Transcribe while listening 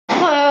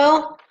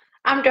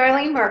I'm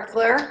Darlene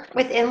Merkler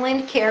with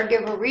Inland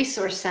Caregiver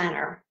Resource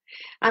Center.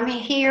 I'm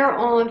here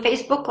on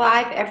Facebook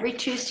Live every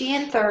Tuesday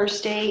and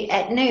Thursday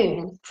at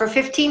noon for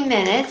 15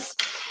 minutes,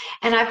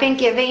 and I've been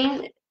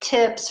giving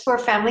tips for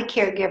family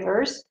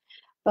caregivers,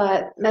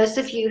 but most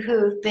of you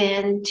who've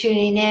been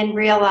tuning in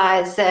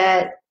realize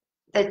that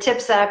the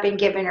tips that I've been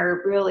giving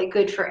are really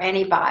good for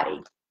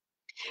anybody.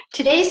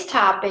 Today's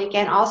topic,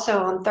 and also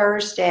on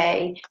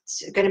Thursday,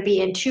 it's going to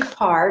be in two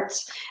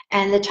parts,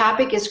 and the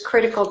topic is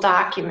critical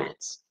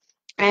documents.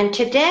 And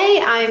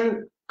today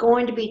I'm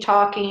going to be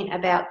talking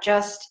about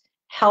just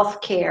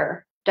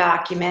healthcare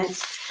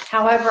documents.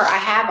 However, I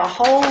have a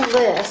whole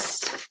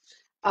list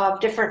of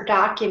different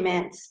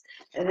documents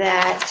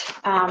that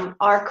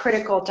are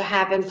critical to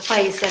have in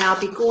place, and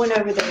I'll be going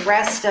over the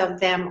rest of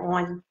them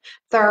on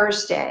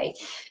Thursday.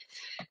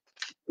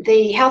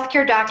 The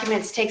healthcare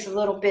documents takes a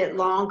little bit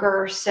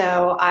longer,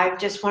 so I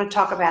just want to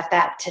talk about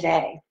that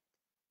today.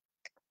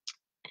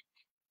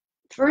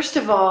 First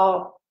of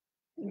all,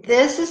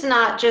 this is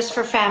not just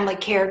for family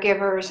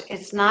caregivers.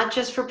 It's not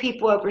just for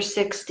people over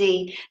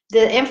 60.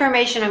 The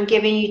information I'm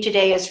giving you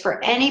today is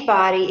for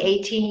anybody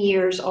 18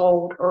 years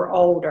old or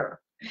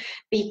older,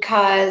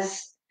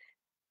 because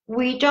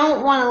we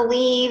don't want to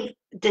leave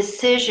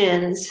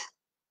decisions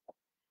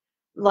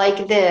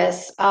like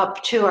this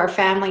up to our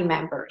family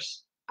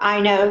members.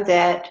 I know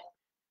that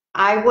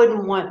I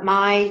wouldn't want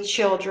my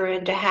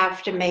children to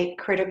have to make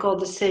critical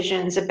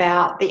decisions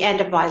about the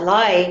end of my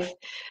life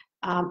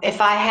if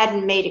I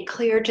hadn't made it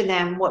clear to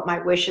them what my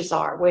wishes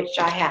are, which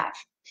I have.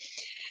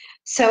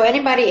 So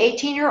anybody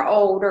 18 or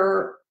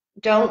older,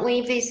 don't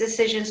leave these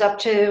decisions up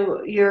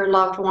to your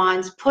loved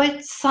ones.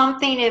 Put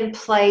something in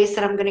place,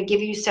 and I'm going to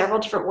give you several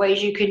different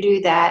ways you can do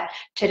that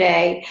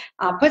today.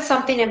 Put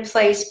something in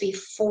place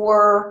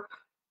before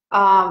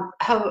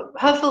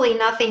hopefully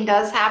nothing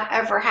does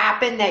ever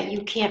happen that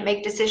you can't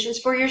make decisions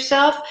for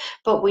yourself,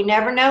 but we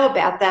never know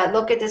about that.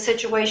 Look at the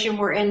situation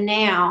we're in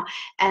now,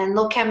 and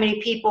look how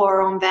many people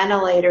are on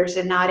ventilators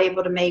and not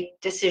able to make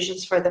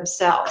decisions for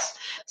themselves.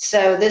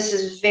 So this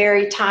is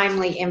very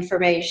timely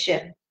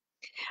information.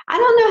 I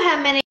don't know how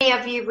many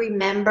of you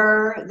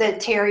remember the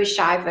Terri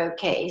Schiavo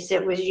case.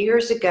 It was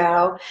years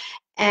ago,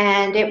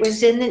 and it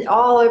was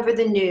all over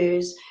the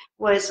news.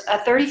 Was a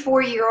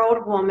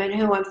 34-year-old woman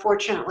who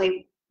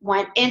unfortunately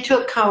went into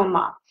a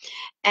coma,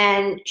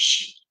 and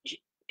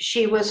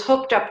she was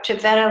hooked up to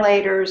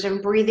ventilators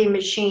and breathing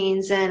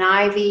machines and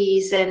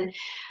IVs and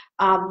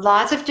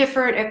lots of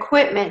different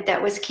equipment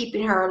that was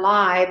keeping her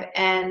alive,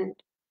 and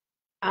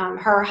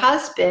her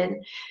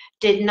husband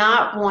did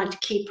not want to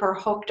keep her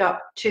hooked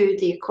up to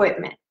the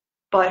equipment,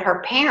 but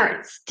her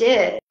parents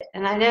did.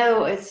 And I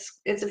know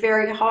it's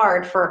very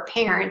hard for a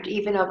parent,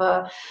 even of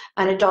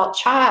an adult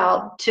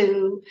child,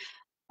 to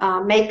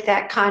make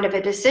that kind of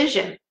a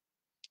decision.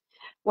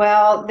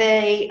 Well,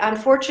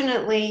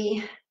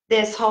 unfortunately,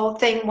 this whole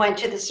thing went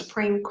to the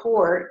Supreme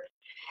Court,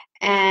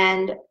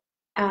 and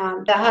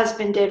the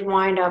husband did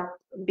wind up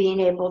being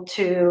able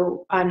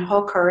to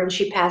unhook her, and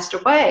she passed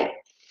away.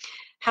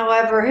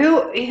 However,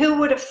 who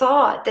would have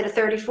thought that a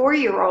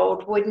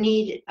 34-year-old would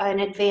need an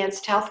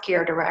advanced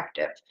healthcare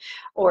directive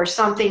or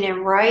something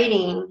in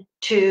writing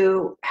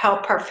to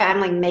help her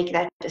family make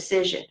that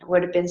decision? It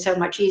would have been so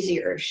much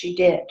easier if she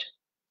did.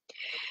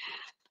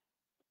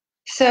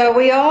 So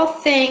we all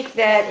think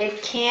that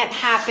it can't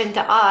happen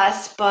to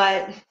us,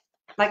 but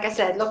like I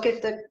said, look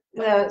at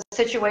the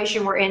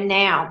situation we're in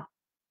now.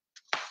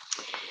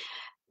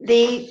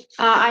 I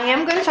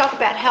am going to talk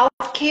about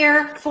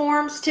healthcare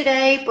forms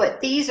today,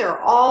 but these are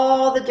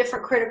all the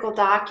different critical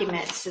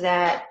documents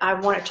that I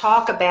want to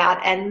talk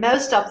about, and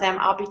most of them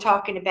I'll be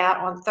talking about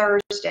on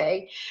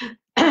Thursday.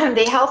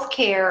 The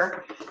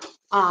healthcare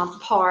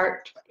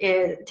part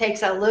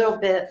takes a little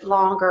bit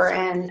longer,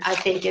 and I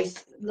think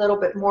is a little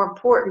bit more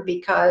important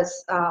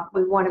because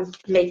we want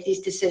to make these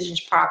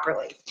decisions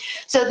properly.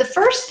 So the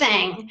first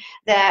thing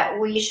that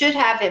we should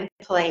have in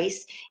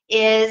place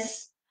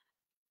is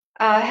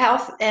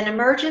an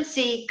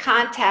emergency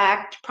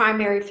contact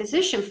primary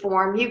physician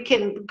form. You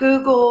can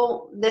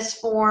Google this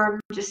form,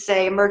 just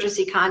say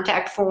emergency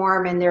contact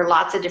form, and there are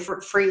lots of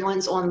different free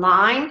ones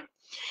online.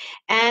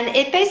 And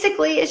it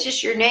basically is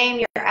just your name,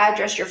 your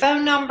address, your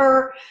phone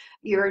number,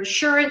 your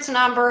insurance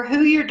number,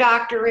 who your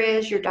doctor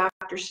is, your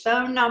doctor's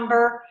phone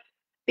number.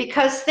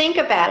 Because think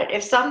about it,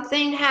 if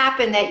something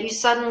happened that you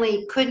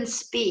suddenly couldn't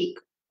speak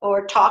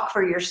or talk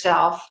for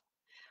yourself,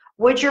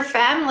 would your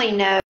family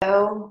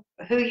know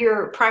who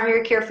your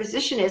primary care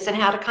physician is and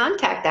how to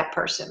contact that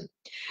person?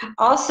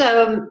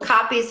 Also,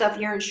 copies of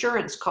your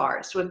insurance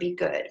cards would be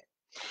good.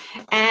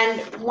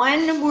 And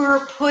when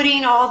we're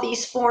putting all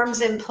these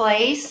forms in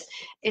place,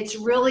 it's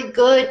really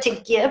good to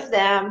give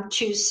them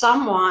to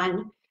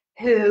someone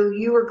who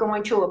you are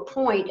going to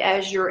appoint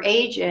as your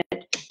agent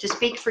to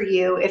speak for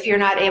you if you're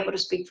not able to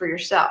speak for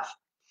yourself.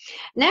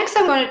 Next,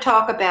 I'm going to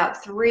talk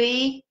about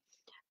 3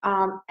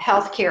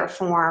 healthcare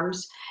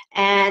forms,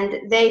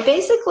 and they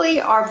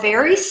basically are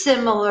very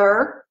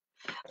similar.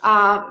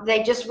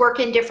 They just work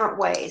in different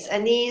ways,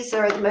 and these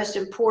are the most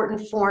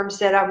important forms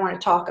that I want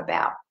to talk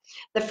about.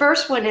 The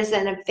first one is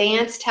an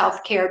advanced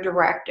healthcare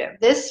directive.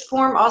 This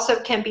form also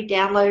can be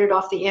downloaded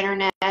off the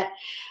internet.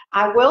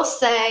 I will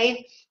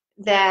say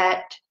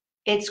that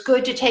it's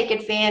good to take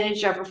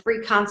advantage of a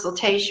free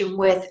consultation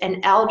with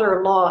an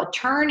elder law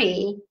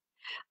attorney,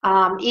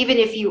 even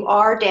if you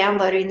are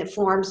downloading the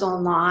forms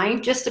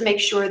online, just to make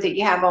sure that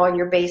you have all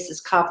your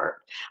bases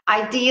covered.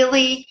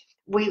 Ideally,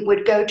 we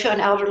would go to an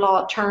elder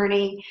law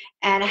attorney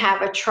and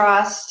have a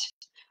trust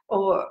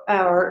or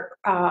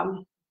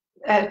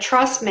a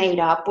trust made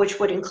up, which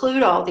would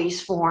include all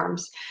these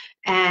forms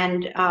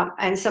and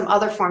some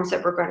other forms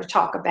that we're going to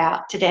talk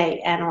about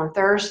today and on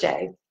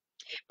Thursday.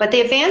 But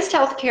the Advanced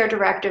Healthcare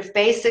Directive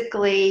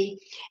basically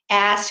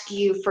asks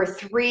you for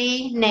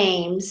 3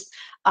 names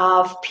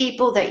of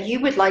people that you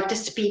would like to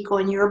speak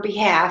on your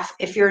behalf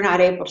if you're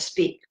not able to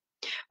speak.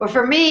 Well,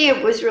 for me,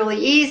 it was really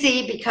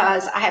easy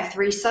because I have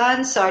 3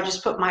 sons, so I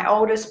just put my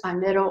oldest, my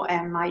middle,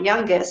 and my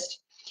youngest.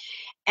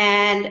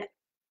 And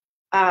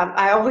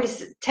I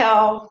always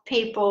tell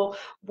people,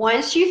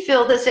 once you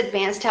fill this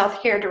Advanced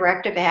Healthcare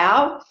Directive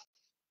out,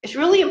 it's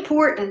really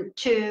important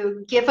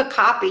to give a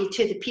copy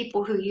to the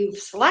people who you've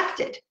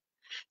selected.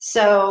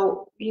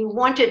 So you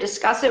want to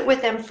discuss it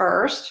with them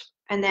first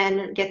and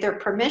then get their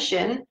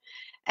permission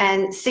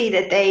and see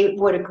that they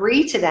would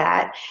agree to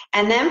that,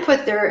 and then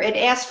it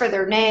asks for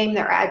their name,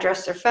 their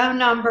address, their phone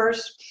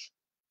numbers,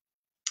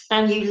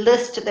 and you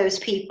list those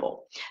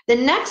people. The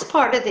next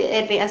part of the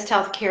Advanced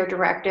Healthcare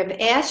Directive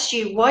asks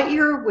you what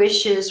your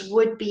wishes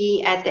would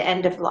be at the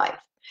end of life.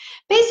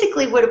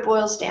 Basically, what it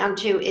boils down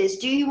to is,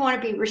 do you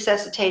want to be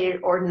resuscitated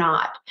or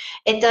not?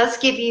 It does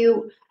give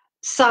you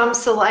some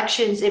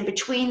selections in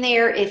between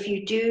there. If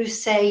you do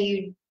say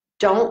you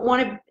don't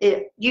want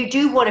to, you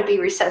do want to be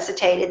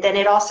resuscitated, then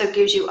it also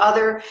gives you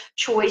other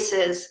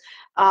choices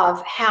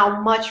of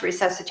how much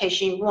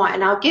resuscitation you want.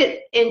 And I'll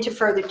get into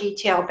further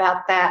detail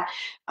about that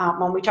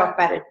when we talk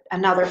about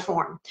another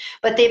form.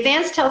 But the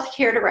Advanced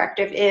Healthcare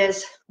Directive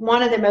is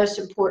one of the most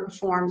important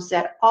forms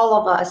that all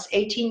of us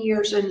 18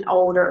 years and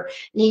older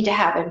need to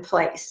have in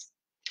place.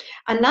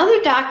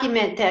 Another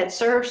document that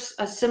serves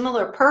a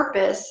similar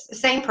purpose,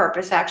 same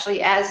purpose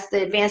actually, as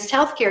the Advanced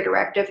Healthcare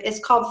Directive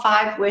is called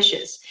 5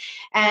 Wishes.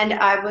 And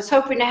I was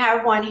hoping to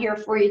have one here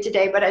for you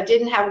today, but I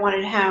didn't have one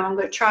at home. I'm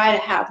going to try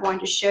to have one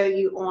to show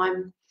you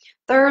on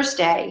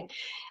Thursday.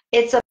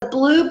 It's a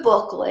blue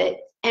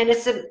booklet, and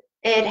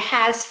it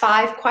has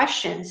 5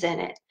 questions in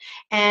it.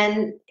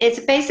 And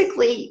it's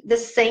basically the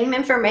same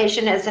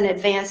information as an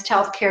Advanced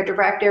Healthcare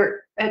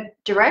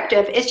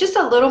Directive. It's just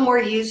a little more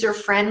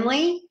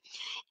user-friendly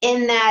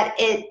in that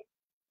it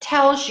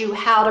tells you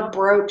how to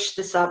broach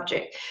the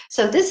subject.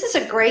 So this is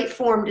a great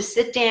form to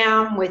sit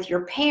down with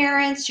your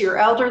parents, your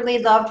elderly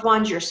loved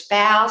ones, your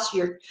spouse,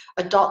 your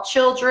adult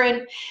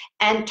children,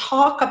 and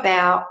talk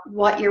about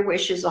what your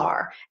wishes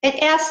are.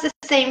 It asks the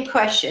same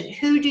question: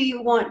 who do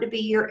you want to be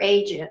your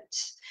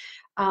agents?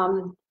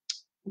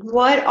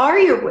 What are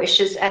your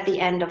wishes at the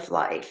end of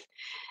life?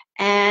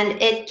 And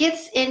it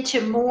gets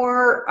into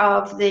more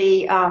of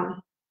the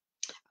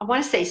I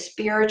want to say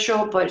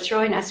spiritual, but it's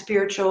really not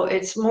spiritual.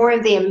 It's more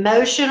of the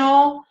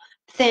emotional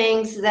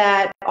things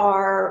that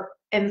are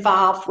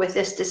involved with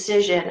this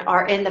decision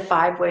are in the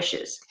 5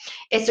 wishes.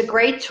 It's a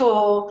great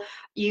tool.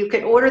 You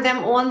can order them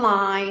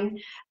online.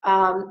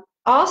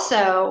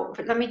 Also,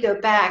 let me go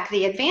back.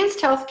 The Advanced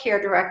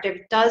Healthcare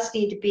Directive does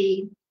need to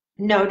be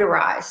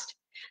notarized.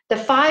 The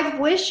 5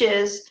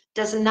 wishes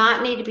does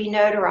not need to be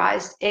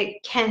notarized.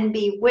 It can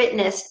be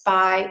witnessed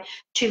by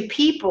 2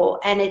 people,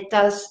 and it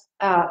does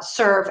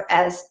serve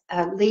as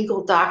a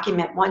legal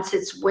document once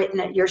it's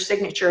witnessed. Your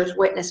signature is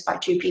witnessed by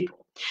 2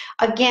 people.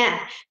 Again,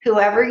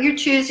 whoever you're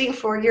choosing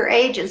for your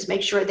agents,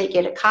 make sure they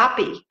get a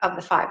copy of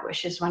the 5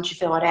 wishes once you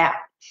fill it out.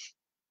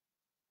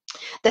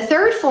 The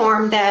third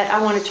form that I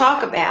want to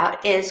talk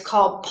about is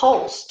called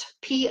POLST,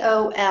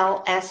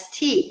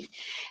 P-O-L-S-T.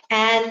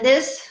 And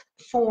this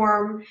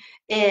form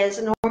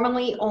is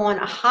normally on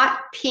a hot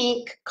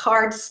pink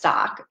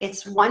cardstock.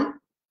 It's 1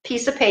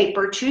 piece of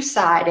paper,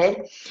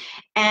 2-sided,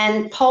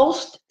 and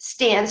POLST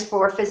stands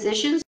for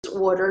Physician's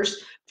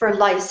Orders for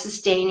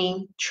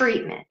Life-Sustaining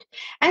Treatment.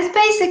 And it's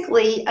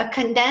basically a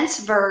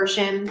condensed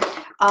version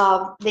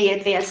of the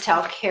Advanced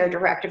Healthcare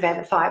Directive and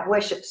the 5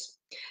 Wishes.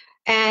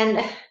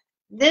 And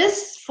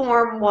this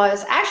form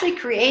was actually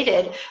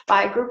created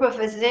by a group of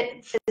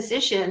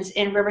physicians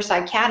in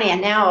Riverside County,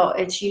 and now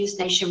it's used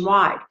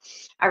nationwide.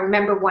 I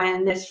remember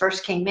when this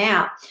first came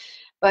out,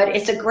 but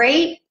it's a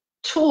great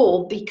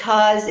tool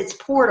because it's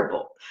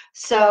portable.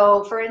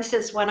 So for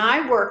instance, when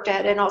I worked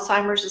at an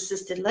Alzheimer's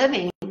assisted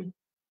living,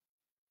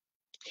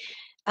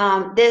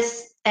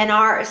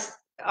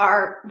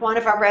 one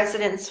of our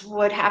residents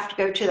would have to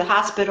go to the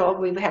hospital.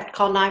 We would have to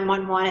call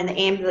 911, and the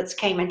ambulance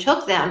came and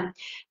took them.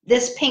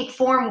 This pink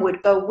form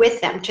would go with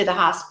them to the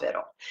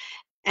hospital.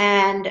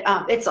 And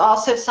it's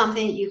also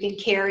something that you can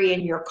carry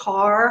in your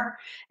car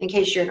in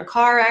case you're in a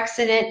car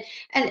accident.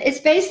 And it's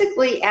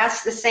basically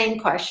asks the same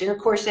question. Of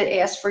course, it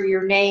asks for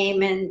your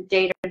name and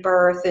date of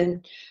birth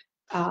and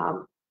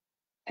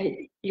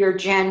your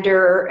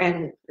gender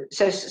and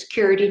social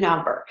security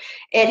number.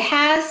 It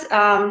has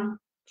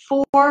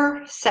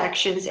 4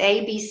 sections,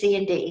 A, B, C,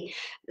 and D.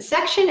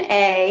 Section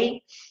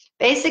A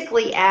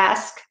basically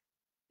asks,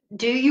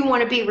 do you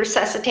want to be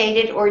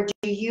resuscitated or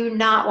do you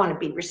not want to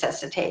be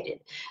resuscitated?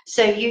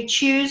 So you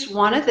choose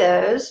one of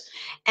those.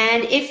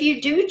 And if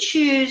you do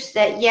choose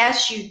that,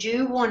 yes, you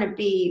do want to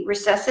be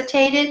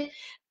resuscitated,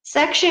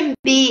 Section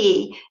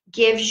B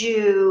gives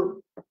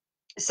you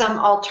some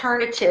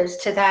alternatives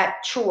to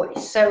that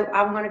choice. So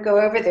I'm going to go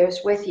over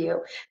those with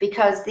you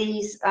because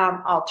these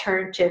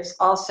alternatives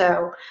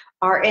also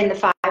are in the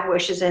 5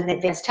 wishes in the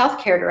Advanced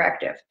Healthcare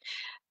Directive.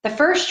 The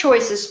first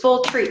choice is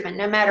full treatment.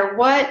 No matter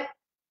what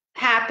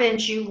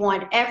happens, you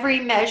want every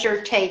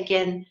measure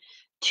taken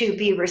to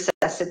be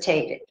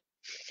resuscitated.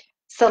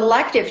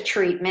 Selective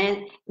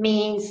treatment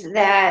means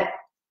that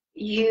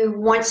you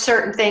want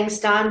certain things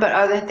done, but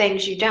other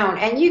things you don't.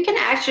 And you can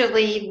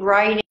actually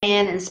write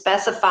in and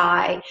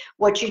specify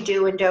what you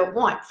do and don't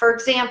want. For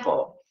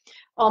example,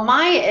 on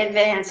my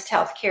Advanced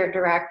Healthcare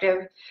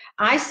Directive,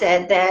 I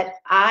said that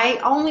I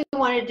only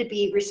wanted to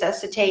be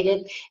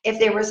resuscitated if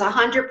there was a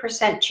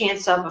 100%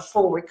 chance of a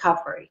full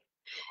recovery.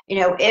 You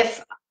know,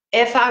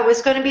 if I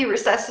was going to be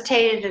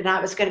resuscitated and I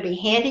was going to be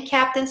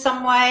handicapped in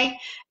some way,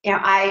 you know,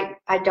 I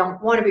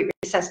don't want to be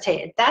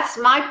resuscitated. That's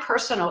my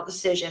personal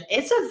decision.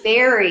 It's a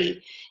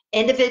very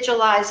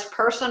individualized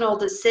personal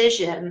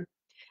decision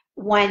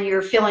when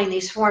you're filling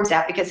these forms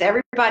out because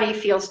everybody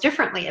feels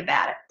differently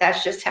about it.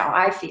 That's just how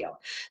I feel.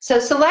 So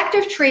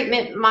selective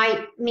treatment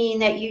might mean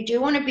that you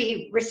do want to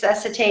be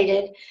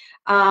resuscitated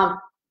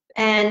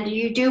and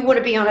you do want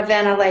to be on a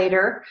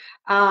ventilator,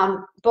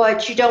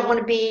 but you don't want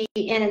to be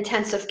in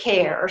intensive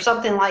care or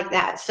something like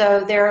that.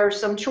 So there are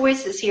some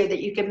choices here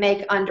that you can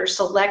make under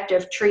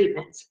selective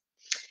treatments.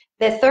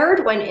 The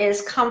third one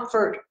is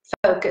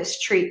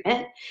comfort-focused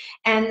treatment,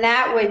 and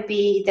that would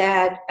be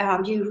that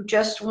you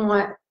just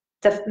want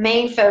the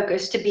main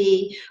focus to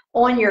be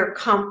on your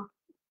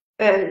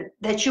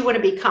that you want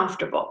to be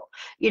comfortable.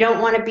 You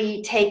don't want to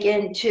be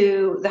taken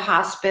to the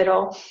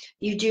hospital.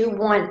 You do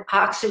want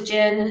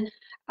oxygen,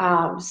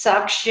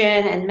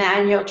 suction, and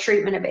manual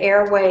treatment of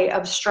airway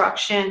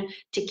obstruction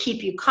to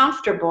keep you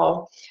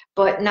comfortable,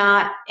 but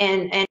not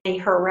in any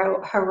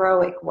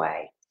heroic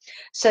way.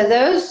 So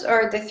those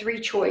are the 3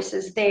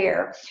 choices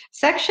there.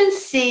 Section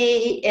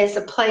C is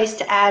a place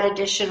to add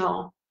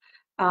additional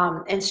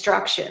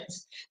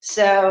instructions.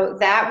 So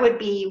that would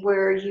be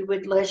where you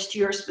would list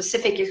your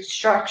specific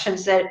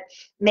instructions that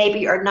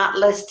maybe are not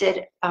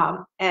listed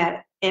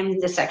in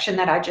the section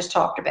that I just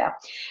talked about.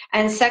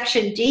 And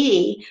Section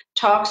D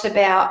talks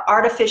about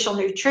artificial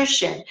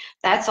nutrition.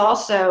 That's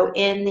also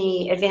in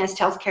the Advanced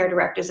Healthcare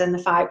Directives and the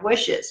 5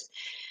 wishes.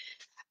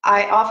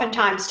 I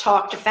oftentimes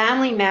talk to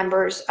family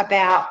members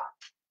about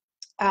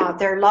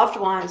their loved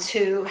ones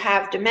who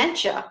have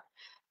dementia.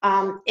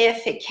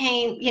 If it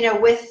came, you know,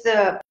 with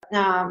the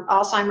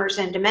Alzheimer's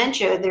and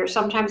dementia, there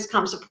sometimes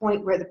comes a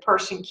point where the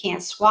person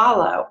can't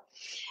swallow.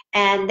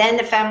 And then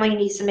the family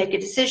needs to make a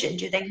decision.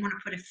 Do they want to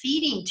put a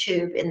feeding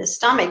tube in the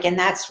stomach and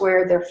that's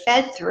where they're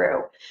fed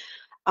through?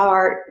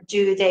 Or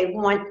do they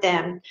want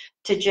them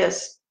to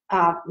just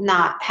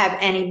not have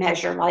any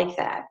measure like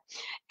that?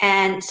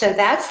 And so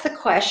that's the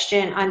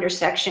question under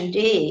Section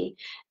D.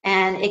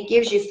 And it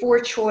gives you 4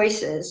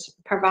 choices: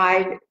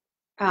 provide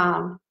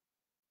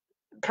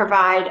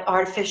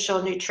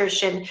artificial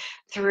nutrition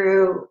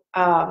through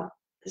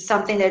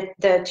something that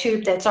the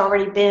tube that's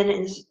already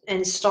been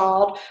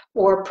installed,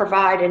 or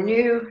provide a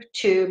new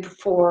tube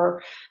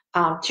for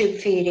tube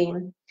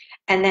feeding.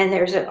 And then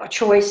there's a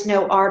choice: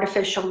 no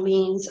artificial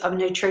means of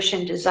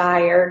nutrition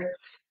desired.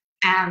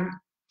 And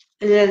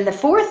then the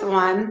 4th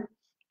one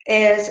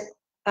is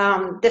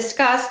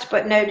discussed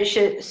but no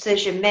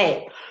decision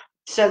made.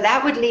 So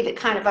that would leave it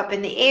kind of up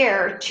in the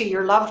air to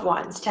your loved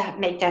ones to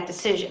make that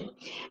decision.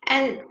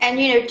 And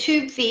you know,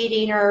 tube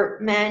feeding or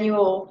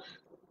manual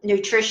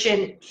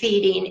nutrition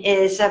feeding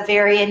is a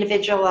very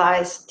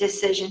individualized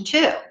decision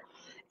too.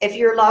 If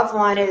your loved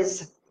one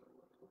is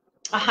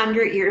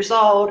 100 years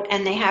old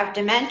and they have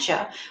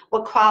dementia,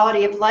 what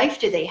quality of life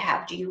do they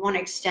have? Do you want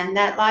to extend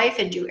that life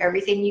and do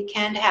everything you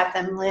can to have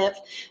them live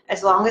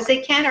as long as they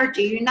can, or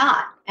do you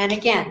not? And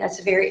again, that's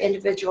a very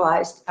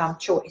individualized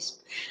choice.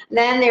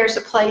 Then there's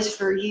a place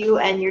for you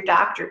and your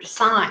doctor to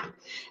sign.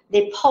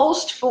 The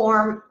post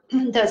form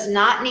does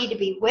not need to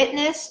be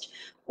witnessed,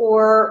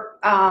 or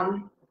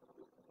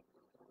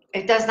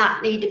it does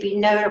not need to be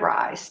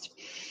notarized.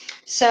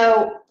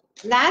 So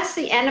that's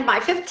the end of my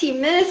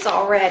 15 minutes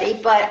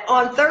already, but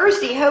on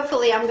Thursday,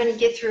 hopefully I'm going to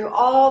get through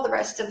all the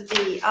rest of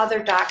the other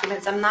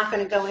documents. I'm not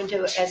going to go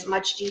into as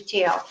much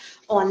detail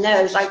on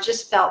those. I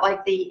just felt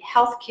like the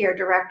healthcare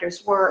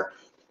directives were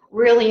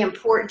really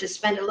important to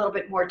spend a little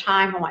bit more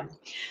time on.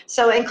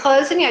 So in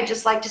closing, I'd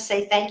just like to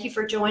say thank you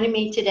for joining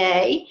me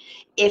today.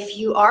 If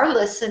you are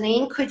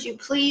listening, could you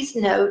please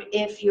note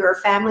if you're a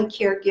family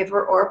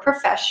caregiver or a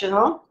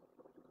professional?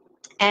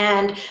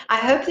 And I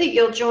hope that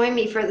you'll join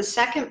me for the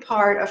second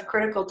part of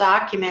Critical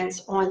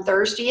Documents on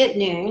Thursday at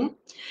noon.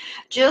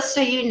 Just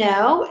so you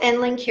know,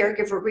 Inland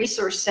Caregiver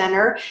Resource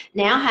Center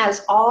now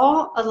has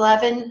all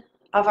 11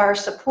 of our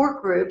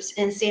support groups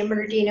in San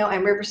Bernardino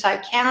and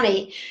Riverside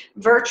County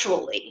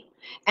virtually.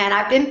 And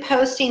I've been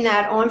posting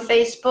that on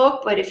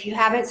Facebook, but if you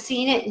haven't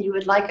seen it and you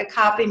would like a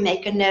copy,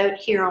 make a note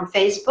here on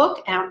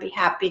Facebook, and I'll be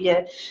happy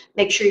to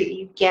make sure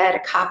you get a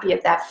copy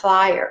of that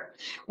flyer.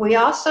 We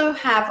also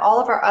have all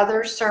of our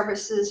other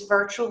services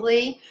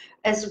virtually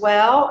as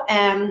well,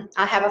 and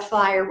I have a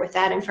flyer with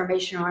that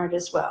information on it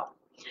as well.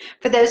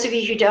 For those of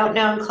you who don't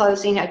know, in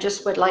closing, I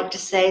just would like to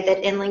say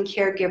that Inland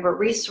Caregiver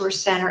Resource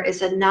Center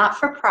is a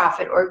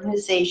not-for-profit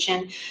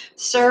organization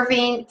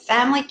serving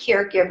family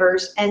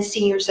caregivers and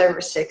seniors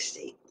over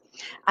 60.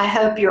 I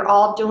hope you're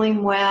all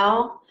doing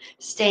well,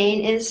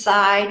 staying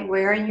inside,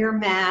 wearing your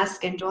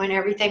mask, and doing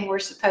everything we're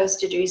supposed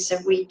to do so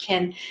we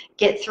can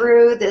get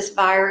through this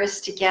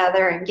virus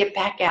together and get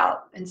back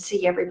out and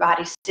see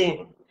everybody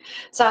soon.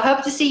 So I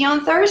hope to see you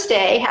on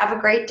Thursday. Have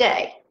a great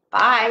day.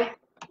 Bye.